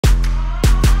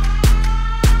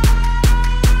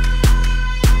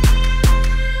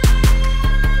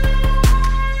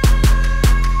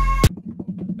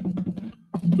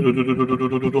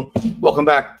Welcome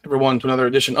back, everyone, to another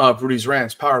edition of Rudy's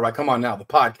Rants, powered by Come On Now, the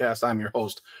podcast. I'm your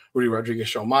host, Rudy Rodriguez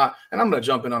Shoma, and I'm going to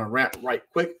jump in on a rant right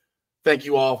quick. Thank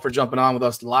you all for jumping on with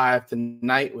us live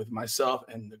tonight with myself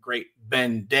and the great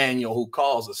Ben Daniel, who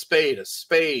calls a spade a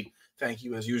spade. Thank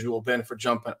you, as usual, Ben, for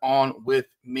jumping on with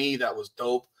me. That was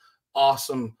dope.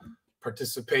 Awesome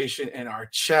participation in our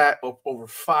chat. Over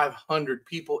 500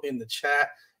 people in the chat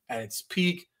at its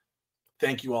peak.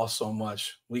 Thank you all so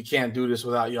much. We can't do this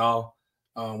without y'all.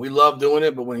 We love doing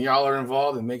it, but when y'all are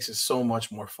involved, it makes it so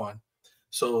much more fun.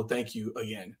 So thank you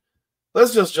again.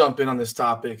 Let's just jump in on this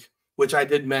topic, which I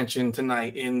did mention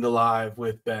tonight in the live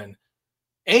with Ben.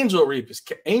 Angel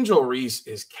Reese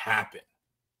is capping.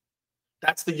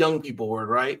 That's the young people word,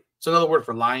 right? It's another word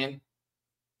for lying.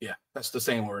 Yeah, that's the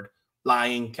same word.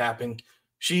 Lying, capping.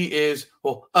 She is,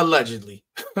 well, allegedly.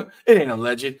 It ain't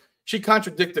alleged. She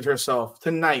contradicted herself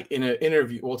tonight in an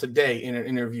interview, well, today in an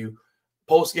interview,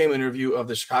 post-game interview of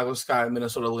the Chicago Sky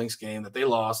Minnesota Lynx game that they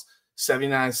lost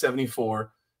 79-74,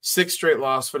 6 straight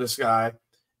loss for the Sky.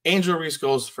 Angel Reese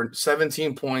goes for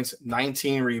 17 points,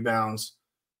 19 rebounds.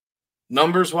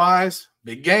 Numbers-wise,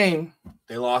 big game.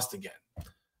 They lost again.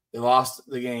 They lost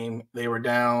the game. They were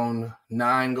down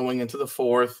 9 going into the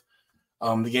fourth.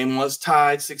 The game was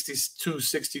tied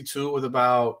 62-62 with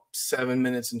about 7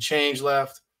 minutes and change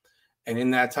left. And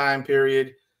in that time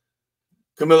period,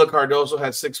 Camila Cardoso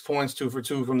had 6 points, 2 for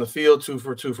 2 from the field, 2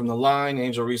 for 2 from the line.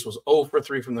 Angel Reese was 0 for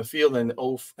 3 from the field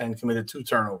and committed 2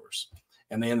 turnovers.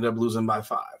 And they ended up losing by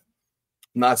 5. I'm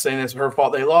not saying it's her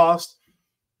fault they lost,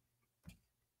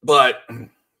 but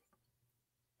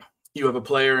you have a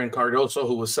player in Cardoso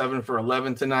who was 7 for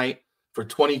 11 tonight for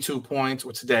 22 points,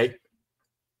 or today.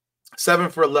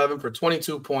 7 for 11 for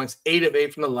 22 points, 8 of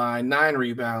 8 from the line, 9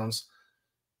 rebounds,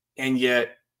 and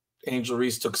yet Angel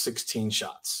Reese took 16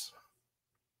 shots.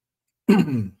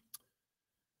 What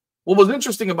was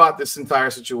interesting about this entire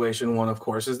situation, one, of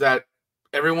course, is that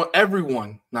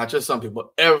everyone, not just some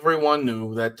people, everyone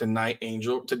knew that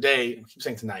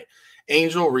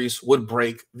Angel Reese would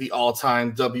break the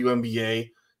all-time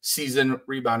WNBA season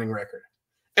rebounding record.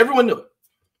 Everyone knew it.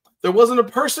 There wasn't a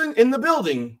person in the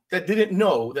building that didn't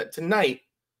know that tonight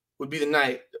would be the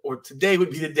night, or today would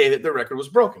be the day that the record was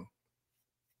broken,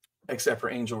 except for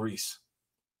Angel Reese.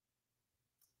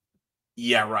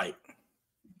 Yeah, right.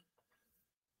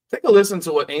 Take a listen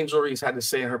to what Angel Reese had to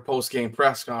say in her post-game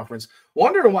press conference.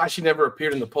 Wondering why she never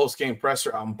appeared in the post-game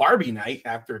presser on Barbie night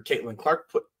after Caitlin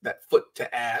Clark put that foot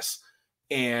to ass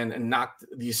and knocked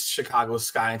the Chicago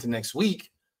Sky into next week.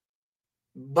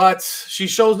 But she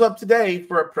shows up today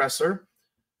for a presser.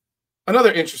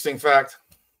 Another interesting fact,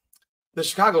 the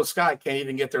Chicago Sky can't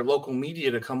even get their local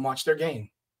media to come watch their game.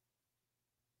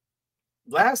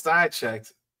 Last I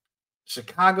checked,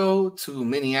 Chicago to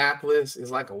Minneapolis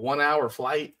is like a 1-hour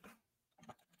flight.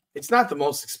 It's not the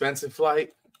most expensive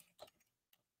flight.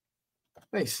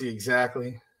 Let me see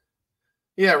exactly.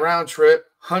 Yeah, round trip,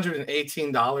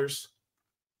 $118.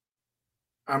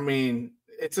 I mean,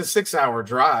 it's a 6-hour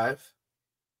drive,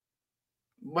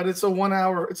 but it's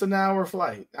an hour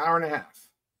flight, hour and a half.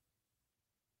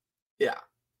 Yeah.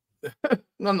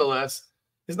 Nonetheless,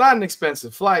 it's not an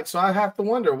expensive flight, so I have to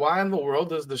wonder, why in the world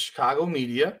does the Chicago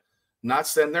media not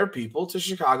send their people to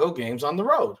Chicago games on the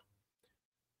road?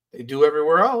 They do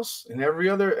everywhere else, in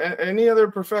any other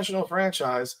professional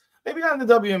franchise. Maybe not in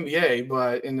the WNBA,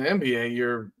 but in the NBA,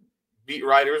 your beat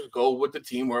writers go with the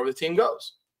team wherever the team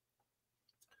goes.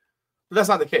 But that's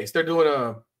not the case. They're doing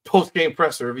a post-game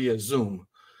presser via Zoom,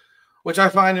 which I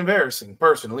find embarrassing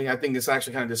personally. I think it's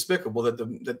actually kind of despicable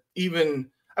that even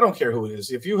I don't care who it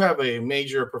is. If you have a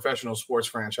major professional sports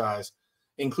franchise,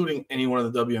 including any one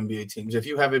of the WNBA teams, if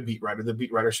you have a beat writer, the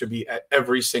beat writer should be at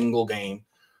every single game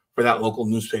for that local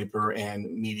newspaper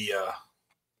and media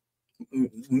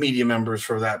members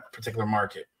for that particular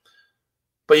market.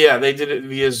 But yeah, they did it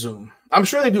via Zoom. I'm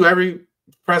sure they do every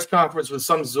press conference with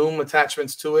some Zoom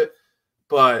attachments to it,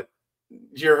 but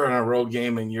you're on a road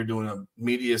game and you're doing a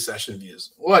media session via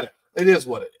Zoom. What? It is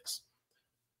what it is.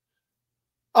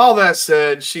 All that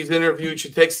said, she's interviewed. She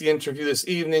takes the interview this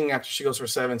evening after she goes for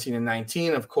 17 and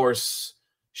 19. Of course,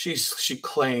 she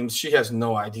claims she has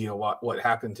no idea what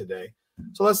happened today.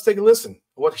 So let's take a listen to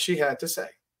what she had to say.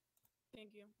 Thank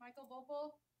you. Michael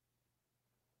Bopel?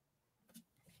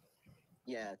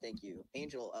 Yeah, thank you.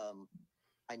 Angel,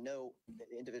 I know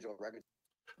the individual records.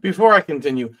 Before I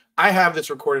continue, I have this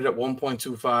recorded at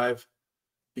 1.25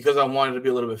 because I wanted to be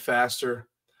a little bit faster.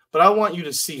 But I want you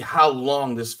to see how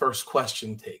long this first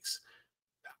question takes.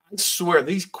 I swear,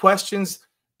 these questions,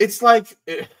 it's like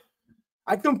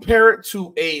I compare it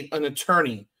to an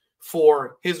attorney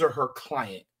for his or her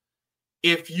client.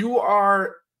 If you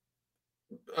are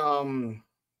what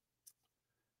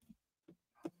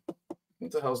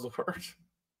the hell's the word? If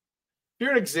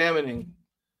you're examining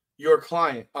your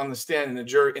client on the stand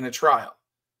in a trial,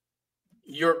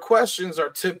 your questions are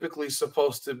typically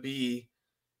supposed to be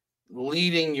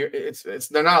leading your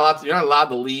they're not allowed to, you're not allowed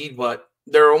to lead, but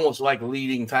they're almost like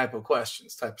leading type of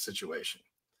questions, type of situation.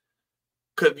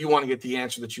 Because you want to get the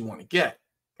answer that you want to get,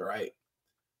 right?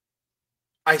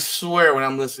 I swear when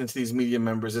I'm listening to these media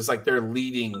members, it's like they're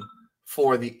leading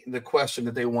for the question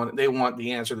that they want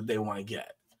the answer that they want to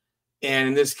get. And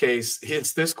in this case,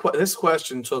 this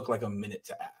question took like a minute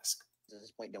to ask. At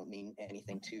this point don't mean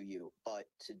anything to you, but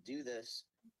to do this,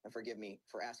 and forgive me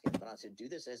for asking, but to do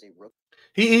this as a rookie.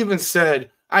 He even said,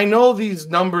 I know these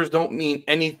numbers don't mean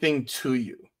anything to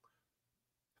you.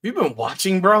 You've been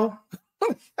watching, bro.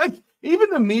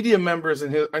 Even the media members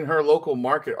in her local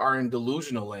market are in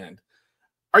delusional land.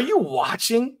 Are you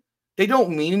watching? They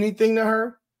don't mean anything to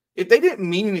her. If they didn't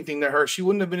mean anything to her, she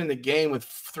wouldn't have been in the game with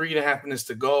 3.5 minutes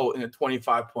to go in a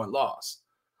 25-point loss.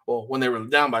 Well, when they were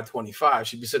down by 25,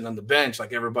 she'd be sitting on the bench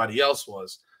like everybody else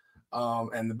was.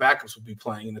 And the backups would be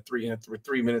playing in the 3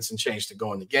 minutes and change to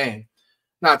go in the game.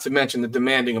 Not to mention the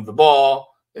demanding of the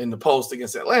ball in the post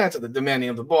against Atlanta, the demanding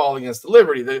of the ball against the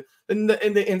Liberty, the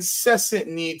incessant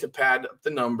need to pad up the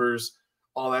numbers,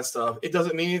 all that stuff. It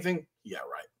doesn't mean anything? Yeah,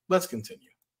 right. Let's continue.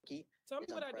 Tell me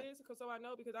what I did so I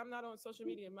know, because I'm not on social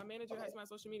media. My manager has my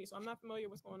social media, so I'm not familiar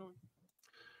with what's going on.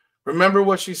 Remember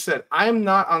what she said. I'm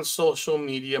not on social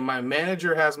media. My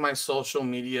manager has my social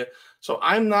media, so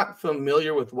I'm not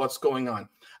familiar with what's going on.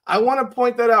 I want to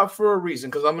point that out for a reason,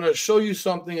 because I'm going to show you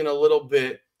something in a little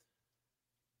bit.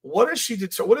 What does she do?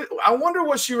 I wonder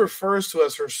what she refers to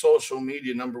as her social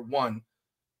media, number one.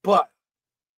 But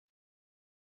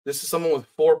this is someone with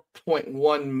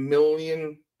 4.1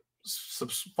 million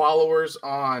followers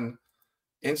on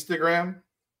Instagram.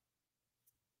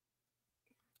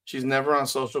 She's never on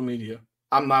social media.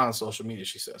 I'm not on social media,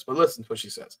 she says. But listen to what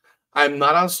she says. I'm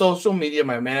not on social media.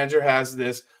 My manager has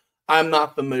this. I'm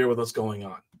not familiar with what's going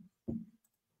on.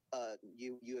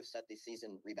 You have set the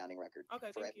season rebounding record.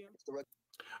 Okay, thank you.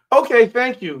 Okay,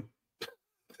 thank you.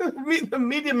 The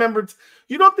media member,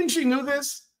 you don't think she knew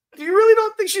this? Do you really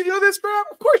don't think she knew this, bro?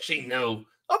 Of course she knew.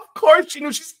 Of course she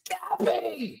knew. She's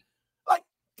capping. Like,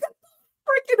 get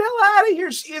the freaking hell out of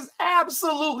here. She is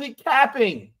absolutely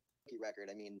capping. Record.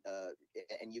 I mean,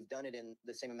 and you've done it in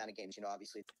the same amount of games,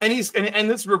 obviously. And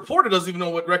this reporter doesn't even know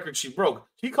what record she broke.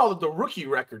 He called it the rookie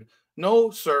record.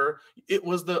 No, sir. It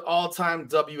was the all-time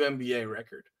WNBA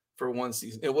record for one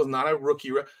season. It was not a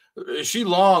rookie record. She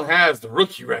long has the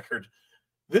rookie record.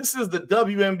 This is the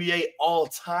WNBA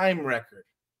all-time record.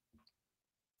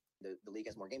 The league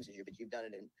has more games this year, but you've done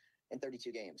it in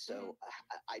 32 games. So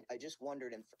I just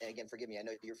wondered, and again, forgive me, I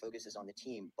know your focus is on the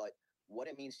team, but what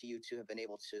it means to you to have been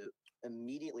able to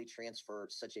immediately transfer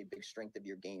such a big strength of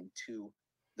your game to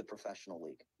the professional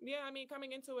league. Yeah, I mean,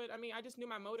 coming into it, I just knew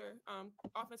my motor.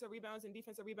 Offensive rebounds and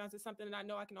defensive rebounds is something that I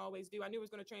know I can always do. I knew it was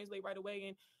going to translate right away,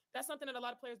 and that's something that a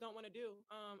lot of players don't want to do.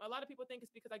 A lot of people think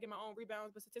it's because I get my own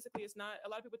rebounds, but statistically, it's not. A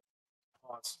lot of people.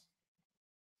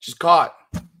 She's caught.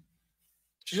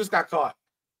 She just got caught.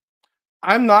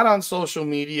 I'm not on social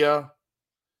media.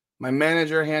 My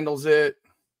manager handles it.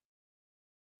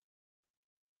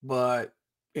 But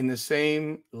in the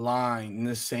same line, in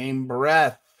the same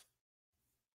breath,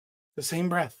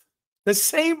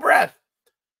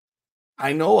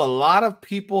 I know a lot of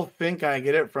people think I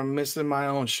get it from missing my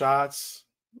own shots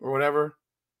or whatever.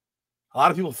 A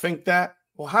lot of people think that.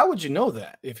 Well, how would you know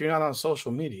that if you're not on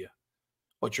social media?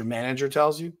 What your manager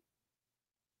tells you?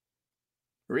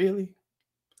 Really?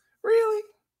 Really?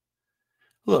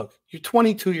 Look, you're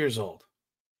 22 years old.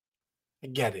 I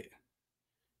get it.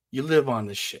 You live on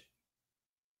this shit.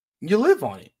 You live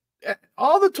on it.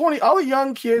 All the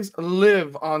young kids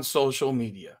live on social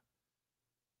media.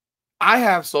 I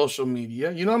have social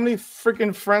media. You know how many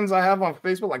freaking friends I have on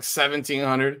Facebook? Like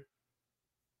 1,700.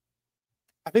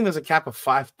 I think there's a cap of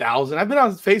 5,000. I've been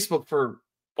on Facebook for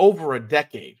over a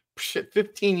decade. Shit,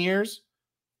 15 years.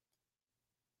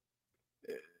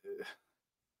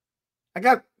 I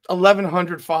got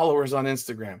 1,100 followers on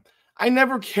Instagram. I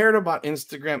never cared about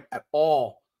Instagram at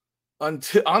all.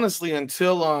 Until I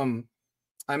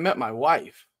met my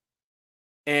wife.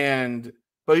 But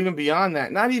even beyond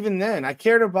that, not even then, I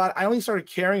only started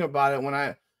caring about it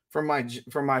when for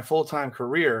my full-time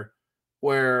career,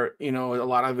 where a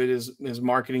lot of it is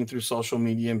marketing through social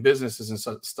media and businesses and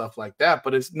stuff like that.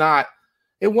 But it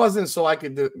wasn't so I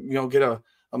could get a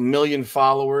million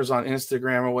followers on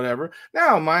Instagram or whatever.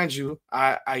 Now, mind you,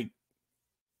 I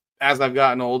as I've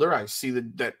gotten older, I see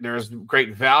that there's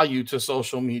great value to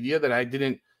social media that I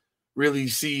didn't really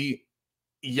see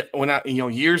when I,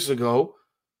 years ago,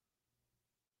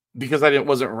 because I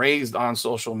wasn't raised on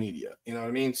social media. You know what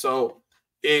I mean? So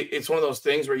it's one of those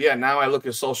things where, yeah, now I look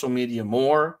at social media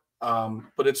more,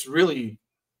 but it's really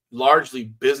largely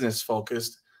business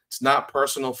focused. It's not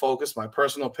personal focused. My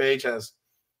personal page has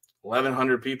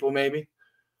 1,100 people, maybe.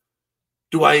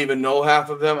 Do I even know half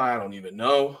of them? I don't even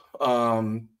know.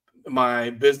 My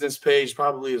business page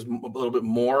probably is a little bit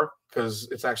more, because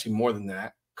it's actually more than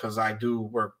that, because I do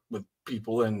work with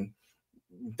people and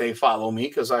they follow me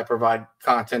because I provide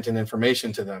content and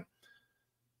information to them.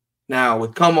 Now,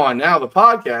 with Come On Now, the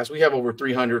podcast, we have over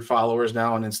 300 followers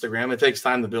now on Instagram. It takes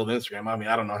time to build Instagram. I mean,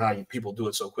 I don't know how people do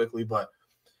it so quickly, but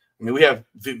I mean, we have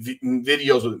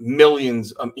videos with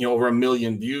millions, over 1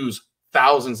 million views,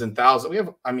 thousands and thousands. We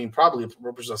have, I mean, probably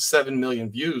 7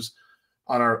 million views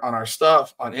on our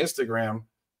stuff on Instagram.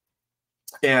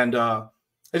 And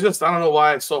it's just, I don't know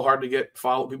why it's so hard to get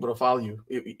people to follow you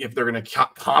if they're going to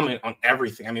comment on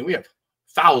everything. I mean, we have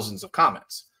thousands of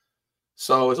comments,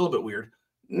 so it's a little bit weird.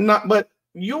 But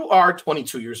you are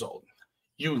 22 years old.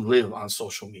 You live on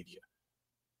social media.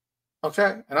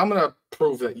 Okay. And I'm going to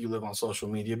prove that you live on social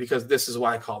media, because this is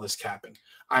why I call this capping.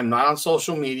 I'm not on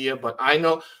social media, but I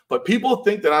know, but people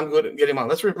think that I'm good at getting on.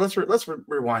 Let's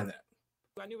rewind that.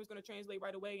 I knew it was going to translate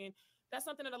right away. And that's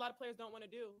something that a lot of players don't want to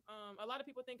do. A lot of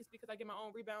people think it's because I get my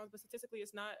own rebounds, but statistically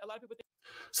it's not. A lot of people think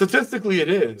statistically it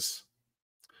is.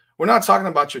 We're not talking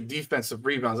about your defensive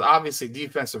rebounds. Obviously,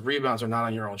 defensive rebounds are not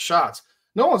on your own shots.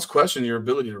 No one's questioning your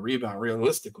ability to rebound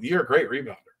realistically. You're a great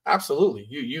rebounder. Absolutely.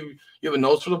 You have a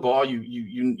nose for the ball.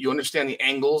 You understand the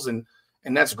angles, and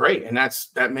that's great. And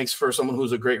that makes for someone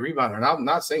who's a great rebounder. And I'm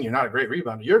not saying you're not a great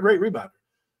rebounder. You're a great rebounder.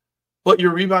 But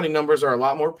your rebounding numbers are a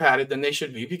lot more padded than they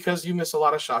should be, because you miss a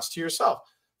lot of shots to yourself.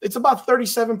 It's about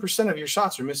 37% of your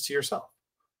shots are missed to yourself.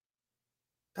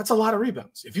 That's a lot of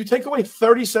rebounds. If you take away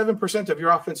 37% of your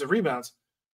offensive rebounds,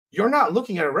 you're not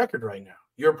looking at a record right now.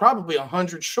 You're probably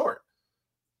 100 short.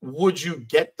 Would you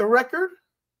get the record?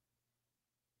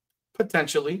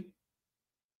 Potentially.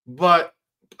 But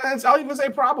I'll even say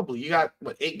probably. You got,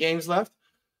 8 games left?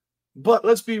 But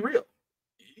let's be real.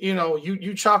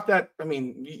 You chop that. I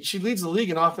mean, she leads the league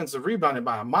in offensive rebounding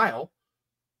by a mile,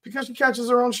 because she catches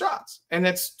her own shots. And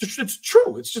it's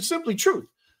true. It's just simply truth.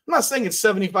 I'm not saying it's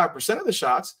 75% of the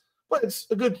shots, but it's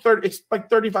a good 30. It's like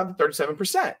 35 to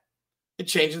 37%. It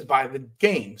changes by the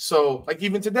game. So, like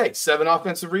even today, 7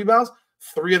 offensive rebounds,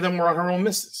 3 of them were on her own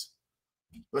misses.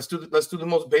 Let's do the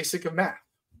most basic of math.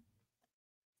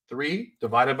 3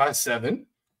 divided by 7.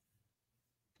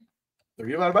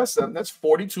 3 divided by 7. That's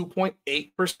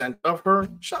 42.8% of her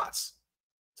shots.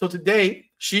 So today,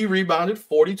 she rebounded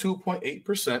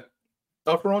 42.8%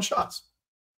 of her own shots.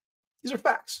 These are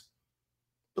facts.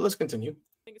 But let's continue.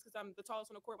 I think it's because I'm the tallest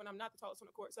on the court when I'm not the tallest on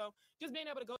the court. So just being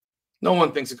able to go. No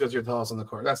one thinks it's because you're the tallest on the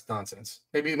court. That's nonsense.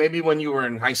 Maybe when you were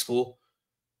in high school,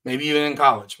 maybe even in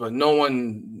college, but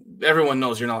everyone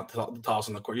knows you're not the tallest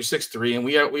on the court. You're 6'3", and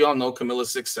we all know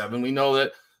Camilla's 6'7". We know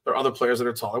that there are other players that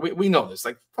are taller. We know this.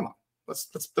 Like, come on, let's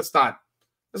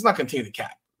not continue to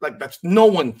cap. Like, that's, no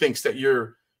one thinks that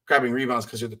you're grabbing rebounds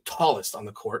because you're the tallest on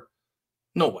the court.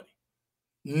 Nobody.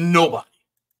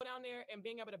 Down there and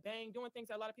being able to bang, doing things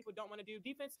that a lot of people don't want to do.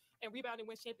 Defense and rebounding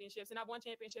wins championships, and I've won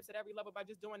championships at every level by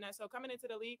just doing that. So coming into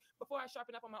the league, before I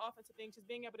sharpen up on my offensive things, just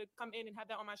being able to come in and have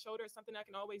that on my shoulder is something I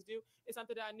can always do. It's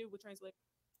something that I knew would translate.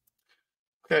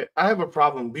 Okay, I have a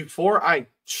problem. Before I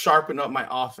sharpen up my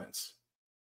offense,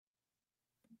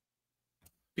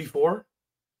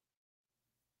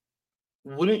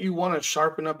 wouldn't you want to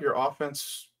sharpen up your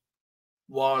offense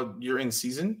while you're in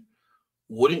season?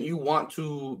 Wouldn't you want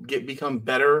to become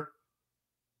better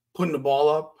putting the ball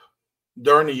up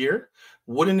during the year?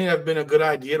 Wouldn't it have been a good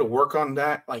idea to work on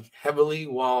that like heavily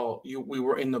while we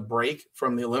were in the break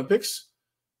from the Olympics?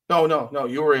 No.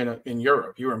 You were in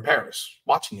Europe. You were in Paris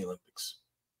watching the Olympics.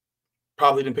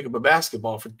 Probably didn't pick up a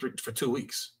basketball for 2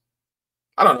 weeks.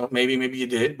 I don't know. Maybe you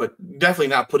did, but definitely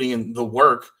not putting in the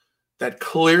work that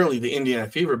clearly the Indiana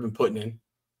Fever have been putting in.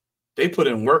 They put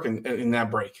in work in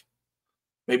that break.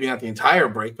 Maybe not the entire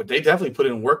break, but they definitely put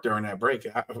in work during that break.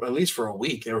 At least for a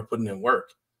week, they were putting in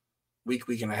work. Week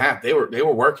and a half, they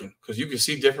were working, because you can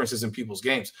see differences in people's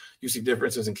games. You see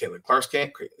differences in Caitlin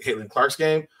Clark's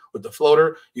game with the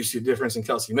floater. You see a difference in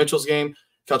Kelsey Mitchell's game.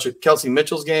 Kelsey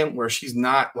Mitchell's game, where she's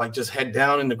not like just head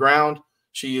down in the ground.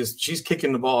 She's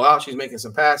kicking the ball out. She's making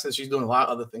some passes. She's doing a lot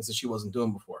of other things that she wasn't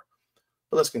doing before.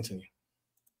 But let's continue.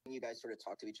 You guys sort of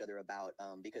talk to each other about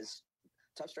because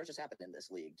tough stretches happen in this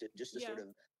league, just to sort of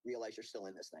realize you're still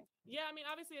in this thing. Yeah, I mean,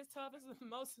 obviously it's tough. This is the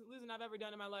most losing I've ever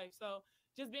done in my life. So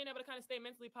just being able to kind of stay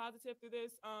mentally positive through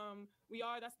this.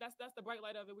 That's the bright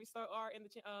light of it. We still are in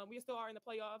the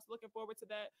playoffs. Looking forward to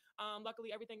that.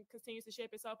 Luckily, everything continues to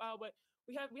shape itself out, but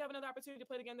we have another opportunity to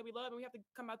play the game that we love, and we have to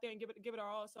come out there and give it our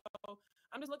all. So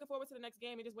I'm just looking forward to the next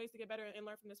game and just ways to get better and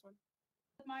learn from this one.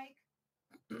 Mike.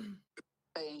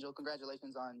 Hey, Angel,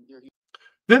 congratulations on your.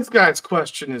 This guy's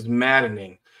question is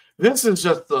maddening. This is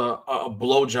just a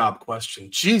blowjob question.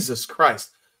 Jesus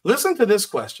Christ. Listen to this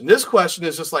question. This question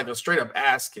is just like a straight up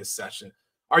ass kiss session.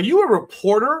 Are you a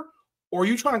reporter or are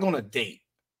you trying to go on a date?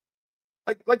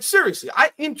 Like seriously,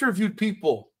 I interviewed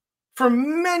people for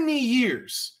many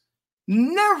years.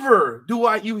 Never do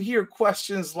you hear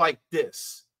questions like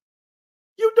this.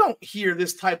 You don't hear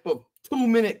this type of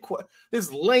 2-minute,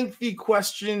 this lengthy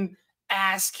question,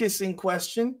 ass kissing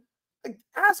question. Like,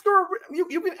 ask her.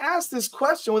 You can ask this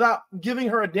question without giving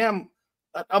her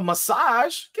a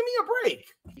massage. Give me a break.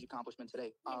 Accomplishment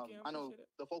today. I know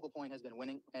the focal point has been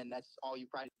winning, and that's all you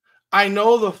pride. I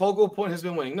know the focal point has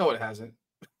been winning. No, it hasn't.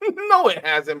 No, it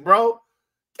hasn't, bro.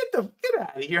 Get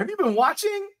out of here. Have you been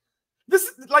watching? This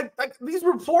is like these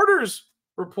reporters.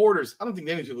 I don't think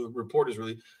any people are reporters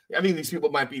really. I think these people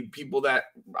might be people that,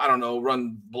 I don't know,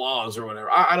 run blogs or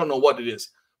whatever. I don't know what it is,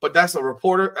 but that's a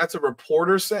reporter. That's a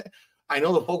reporter set. I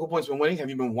know the focal point's been winning. Have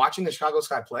you been watching the Chicago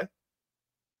Sky play?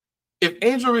 If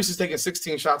Angel Reese is taking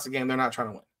 16 shots a game, they're not trying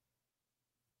to win.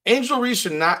 Angel Reese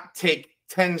should not take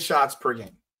 10 shots per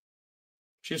game.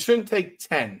 She shouldn't take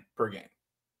 10 per game.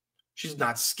 She's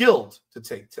not skilled to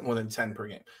take more than 10 per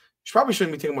game. She probably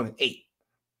shouldn't be taking more than 8.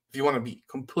 If you want to be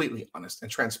completely honest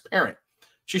and transparent,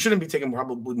 she shouldn't be taking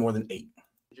probably more than 8.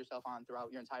 Yourself on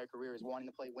throughout your entire career is wanting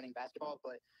to play winning basketball,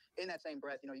 but in that same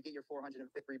breath, you get your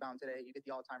 405th rebound today, you get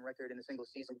the all-time record in a single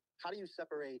season. How do you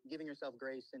separate giving yourself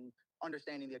grace and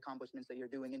understanding the accomplishments that you're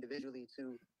doing individually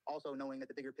to also knowing that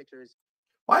the bigger picture is?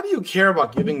 Why do you care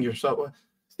about giving yourself?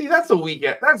 See, that's weak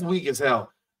as hell.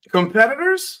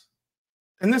 Competitors,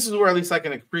 and this is where at least I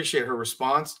can appreciate her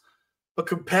response, but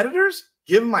competitors,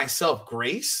 give myself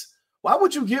grace? Why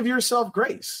would you give yourself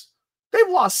grace? They've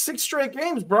lost 6 straight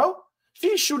games, bro.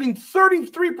 She's shooting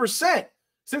 33%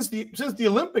 since the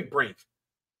Olympic break.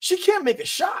 She can't make a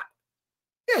shot.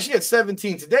 Yeah, she had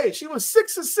 17 today. She was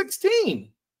 6 of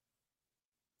 16,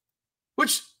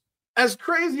 which, as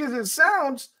crazy as it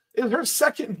sounds, is her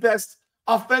second best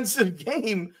offensive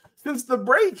game since the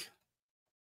break.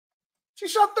 She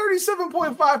shot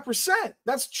 37.5%.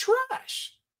 That's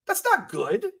trash. That's not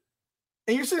good.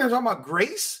 And you're sitting there talking about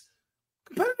grace?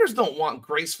 Competitors don't want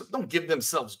grace. Don't give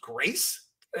themselves grace.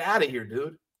 Get out of here,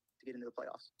 dude. To get into the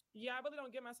playoffs. Yeah, I really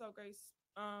don't give myself grace.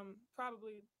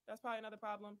 That's probably another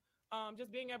problem.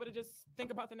 Just being able to just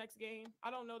think about the next game.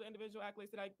 I don't know the individual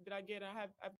accolades that I get.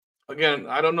 Again,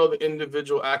 I don't know the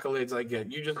individual accolades I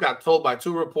get. You just got told by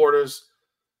 2 reporters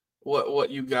what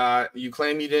you got. You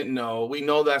claim you didn't know. We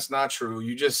know that's not true.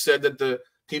 You just said that the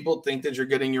people think that you're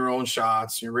getting your own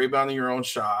shots. You're rebounding your own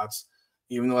shots,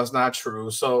 even though that's not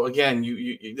true. So again,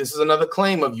 you this is another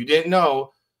claim of you didn't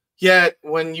know. Yet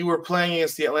when you were playing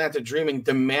against the Atlanta Dream and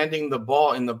demanding the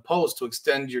ball in the post to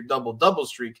extend your double-double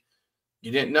streak,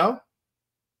 you didn't know?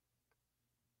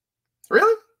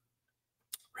 Really?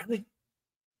 Really?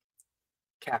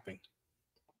 Capping.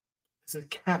 This is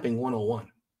capping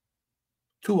 101.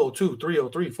 202,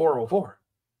 303, 404.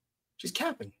 She's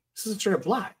capping. This is a straight up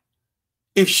lie.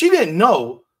 If she didn't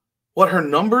know what her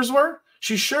numbers were,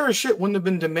 she sure as shit wouldn't have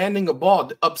been demanding a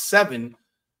ball up 7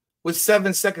 with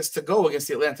 7 seconds to go against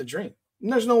the Atlanta Dream.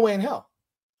 And there's no way in hell.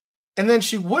 And then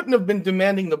she wouldn't have been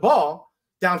demanding the ball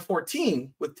down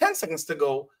 14 with 10 seconds to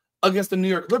go against the New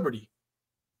York Liberty.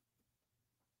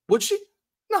 Would she?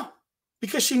 No,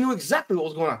 because she knew exactly what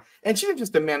was going on. And she didn't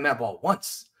just demand that ball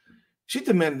once. She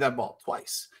demanded that ball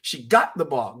twice. She got the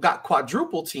ball, got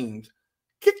quadruple teamed,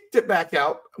 kicked it back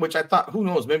out, which I thought, who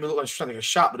knows, maybe it looked like she was trying to take a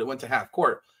shot, but it went to half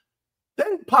court.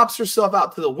 Then pops herself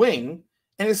out to the wing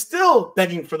and is still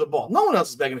begging for the ball. No one else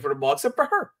is begging for the ball except for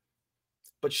her.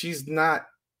 But she's not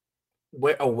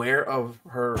aware of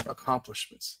her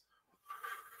accomplishments.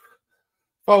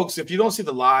 Folks, if you don't see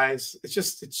the lies, it's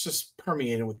just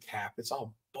permeated with cap. It's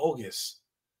all bogus.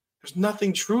 There's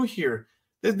nothing true here.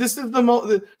 This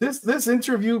is this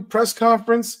interview press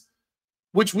conference,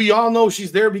 which we all know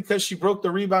she's there because she broke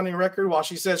the rebounding record, while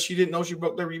she says she didn't know she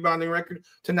broke the rebounding record,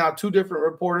 to now 2 different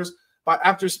reporters. But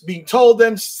after being told,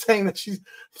 then saying that she's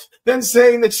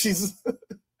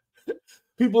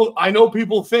people. I know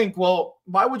people think, well,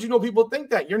 why would you know people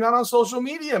think that? You're not on social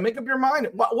media. Make up your mind.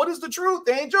 What is the truth,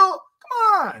 Angel?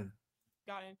 Come on.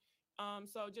 Got it.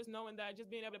 So just knowing that, just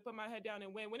being able to put my head down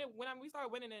and win. When we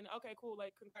start winning, and okay, cool,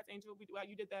 like congrats, Angel,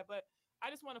 you did that. But I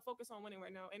just want to focus on winning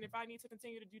right now. And if I need to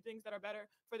continue to do things that are better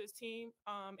for this team,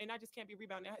 and I just can't be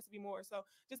rebounding, it has to be more. So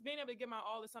just being able to give my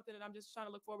all is something that I'm just trying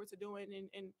to look forward to doing,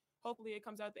 and hopefully it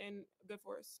comes out the end good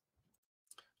for us.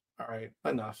 All right,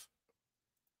 enough.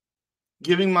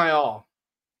 Giving my all.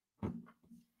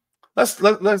 Let's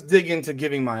dig into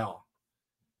giving my all.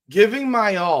 Giving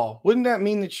my all. Wouldn't that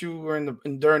mean that you were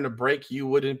during the break you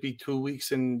wouldn't be 2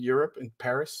 weeks in Europe, in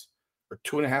Paris, or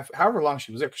 2.5, however long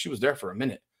she was there? Because she was there for a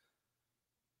minute.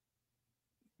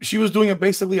 She was doing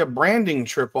basically a branding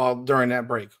trip during that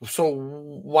break. So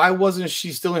why wasn't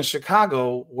she still in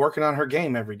Chicago working on her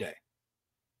game every day,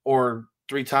 or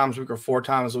 3 times a week, or 4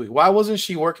 times a week? Why wasn't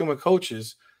she working with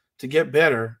coaches to get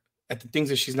better at the things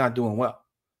that she's not doing well?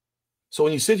 So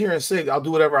when you sit here and say, I'll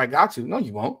do whatever I got to, no,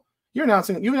 you won't. You're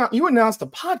announcing, you announced a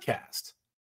podcast.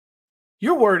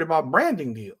 You're worried about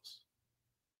branding deals.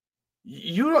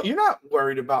 You're not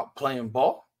worried about playing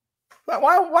ball.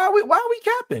 Why are we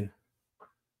capping?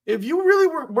 If you really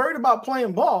were worried about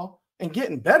playing ball and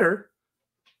getting better,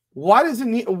 I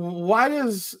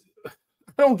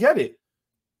don't get it.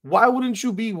 Why wouldn't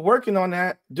you be working on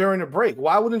that during the break?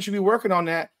 Why wouldn't you be working on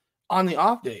that on the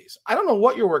off days? I don't know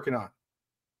what you're working on.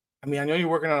 I mean, I know you're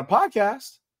working on a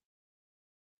podcast,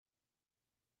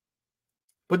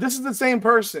 but this is the same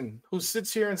person who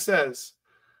sits here and says,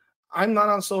 I'm not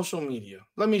on social media.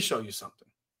 Let me show you something.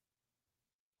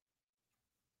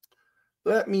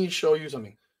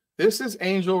 This is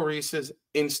Angel Reese's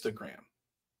Instagram.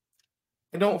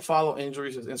 I don't follow Angel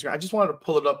Reese's Instagram. I just wanted to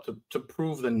pull it up to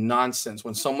prove the nonsense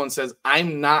when someone says,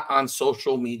 I'm not on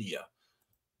social media.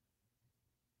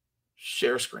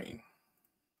 Share screen.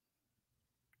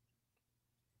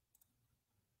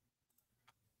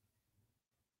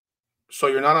 So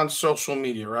you're not on social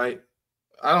media, right?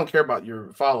 I don't care about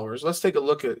your followers. Let's take a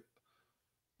look at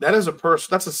that. Is a person.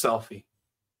 That's a selfie.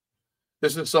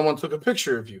 This is someone took a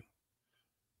picture of you.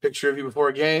 Picture of you before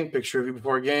a game. Picture of you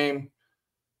before a game.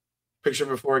 Picture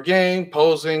before a game.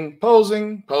 Posing.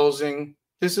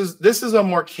 This is a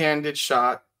more candid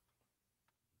shot.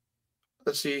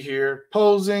 Let's see here.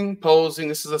 Posing.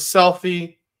 This is a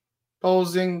selfie.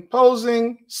 Posing.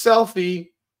 Selfie.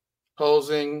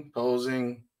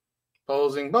 Posing.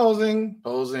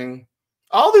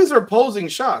 All these are posing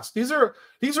shots. These are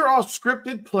all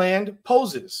scripted, planned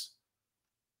poses.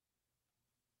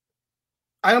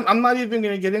 I'm not even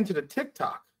going to get into the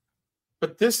TikTok,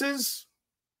 but this is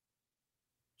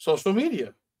social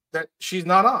media that she's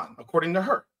not on, according to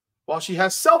her, while she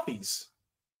has selfies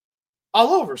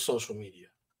all over social media.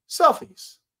 Selfie.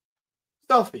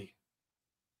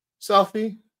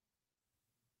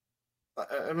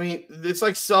 I mean, it's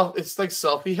like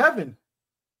selfie heaven.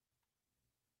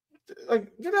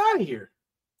 Like, get out of here.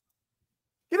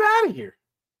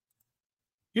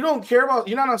 You don't care about,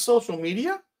 you're not on social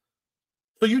media.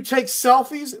 So you take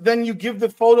selfies, then you give the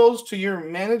photos to your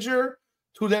manager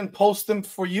to then post them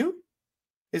for you.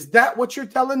 Is that what you're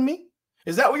telling me?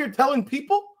 Is that what you're telling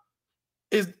people?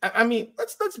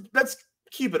 Let's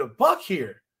keep it a buck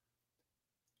here.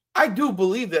 I do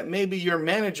believe that maybe your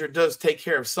manager does take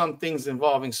care of some things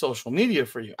involving social media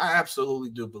for you. I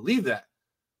absolutely do believe that.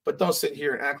 But don't sit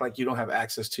here and act like you don't have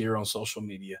access to your own social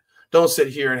media. Don't sit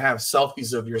here and have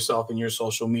selfies of yourself in your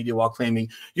social media while claiming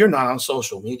you're not on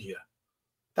social media.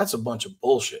 That's a bunch of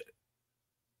bullshit.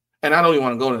 And I don't even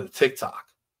want to go into the TikTok.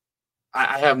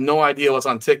 I have no idea what's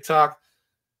on TikTok.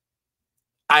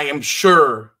 I am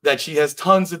sure that she has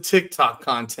tons of TikTok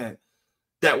content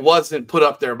that wasn't put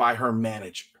up there by her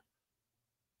manager.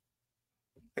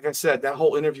 Like I said, that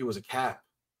whole interview was a cap.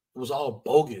 It was all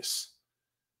bogus.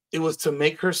 It was to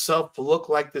make herself look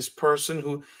like this person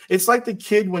who, it's like the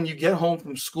kid when you get home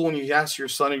from school and you ask your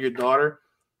son or your daughter,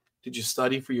 did you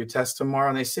study for your test tomorrow?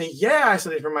 And they say, yeah, I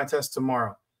studied for my test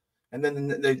tomorrow. And then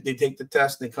they take the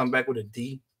test and they come back with a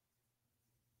D.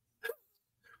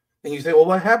 And you say, well,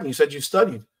 what happened? You said you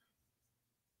studied.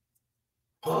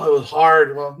 Oh, it was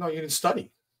hard. Well, no, you didn't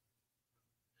study.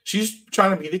 She's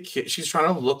trying to be the kid. She's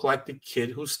trying to look like the kid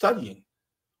who's studying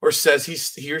or says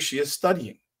he or she is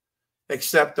studying.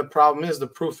 Except the problem is the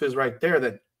proof is right there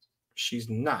that she's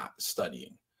not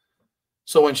studying.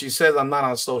 So when she says, I'm not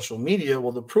on social media,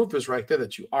 well, the proof is right there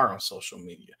that you are on social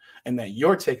media and that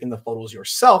you're taking the photos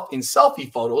yourself in selfie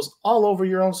photos all over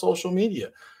your own social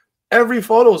media. Every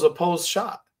photo is a posed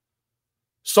shot.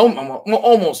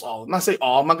 Almost all. I'm not saying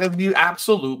all. I'm not going to be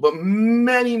absolute, but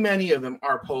many of them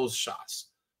are posed shots.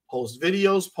 Post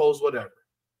videos, post whatever.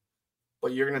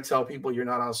 But you're going to tell people you're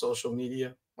not on social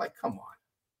media? Like, come on.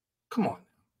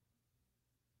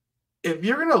 If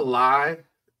you're going to lie,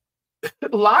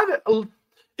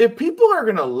 if people are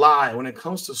going to lie when it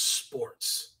comes to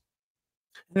sports,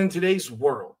 And in today's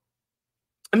world,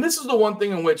 and this is the one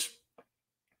thing in which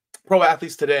pro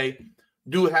athletes today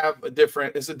do have a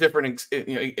different, it's a different,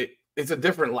 it's a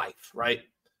different life, right?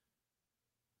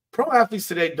 Pro athletes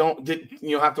today don't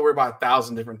have to worry about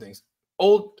 1,000 different things.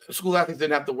 Old school athletes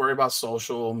didn't have to worry about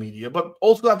social media, but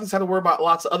old school athletes had to worry about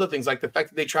lots of other things, like the fact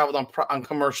that they traveled on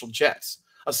commercial jets.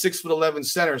 A 6'11"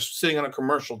 center sitting on a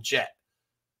commercial jet.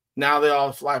 Now they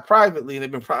all fly privately.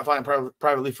 They've been flying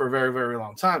privately for a very, very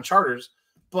long time, charters.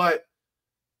 But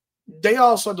they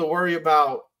also had to worry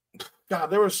about, God,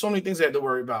 there were so many things they had to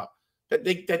worry about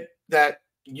that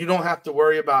you don't have to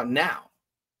worry about now.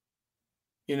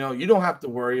 You don't have to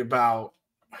worry about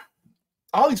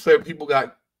all these people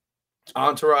got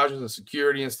entourages and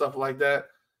security and stuff like that.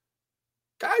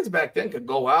 Guys back then could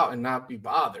go out and not be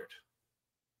bothered.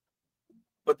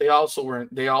 But they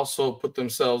also put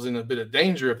themselves in a bit of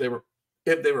danger if they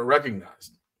were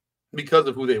recognized because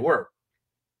of who they were.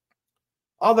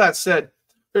 All that said,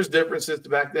 there's differences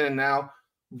back then and now,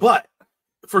 but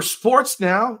for sports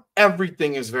now,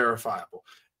 everything is verifiable.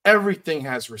 Everything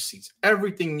has receipts.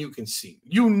 Everything you can see.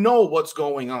 You know what's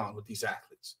going on with these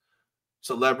athletes,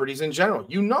 celebrities in general.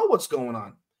 You know what's going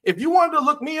on. If you wanted to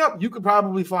look me up, you could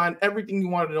probably find everything you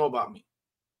wanted to know about me.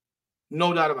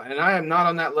 No doubt about it. And I am not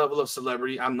on that level of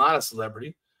celebrity. I'm not a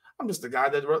celebrity. I'm just a guy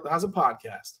that has a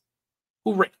podcast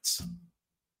who rates.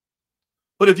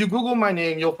 But if you Google my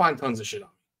name, you'll find tons of shit on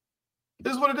me.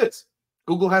 This is what it is.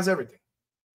 Google has everything.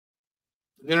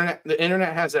 The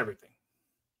internet has everything.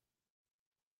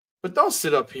 But don't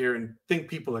sit up here and think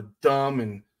people are dumb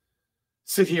and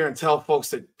sit here and tell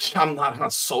folks that I'm not on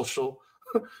social.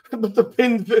 But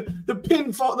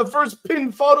the first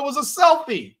pin photo was a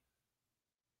selfie.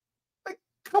 Like,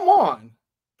 come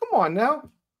on now.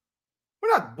 We're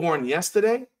not born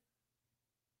yesterday.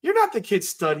 You're not the kid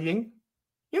studying.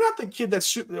 You're not the kid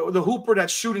the hooper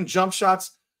that's shooting jump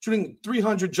shots, shooting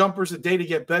 300 jumpers a day to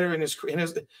get better in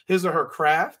his or her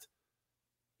craft.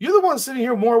 You're the one sitting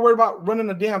here more worried about running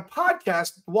a damn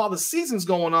podcast while the season's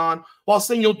going on, while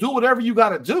saying you'll do whatever you got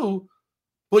to do,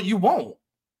 but you won't.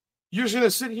 You're just going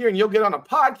to sit here and you'll get on a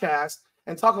podcast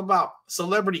and talk about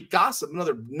celebrity gossip and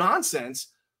other nonsense,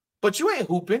 but you ain't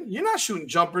hooping. You're not shooting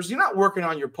jumpers. You're not working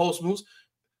on your post moves.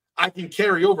 I can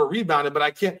carry over rebounding, but I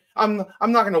can't. I'm not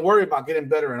going to worry about getting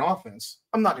better in offense.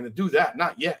 I'm not going to do that.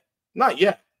 Not yet. Not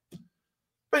yet.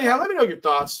 But yeah, let me know your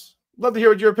thoughts. Love to hear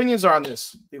what your opinions are on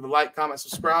this. Leave a like, comment,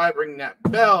 subscribe, ring that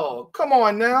bell. Come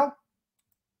on now.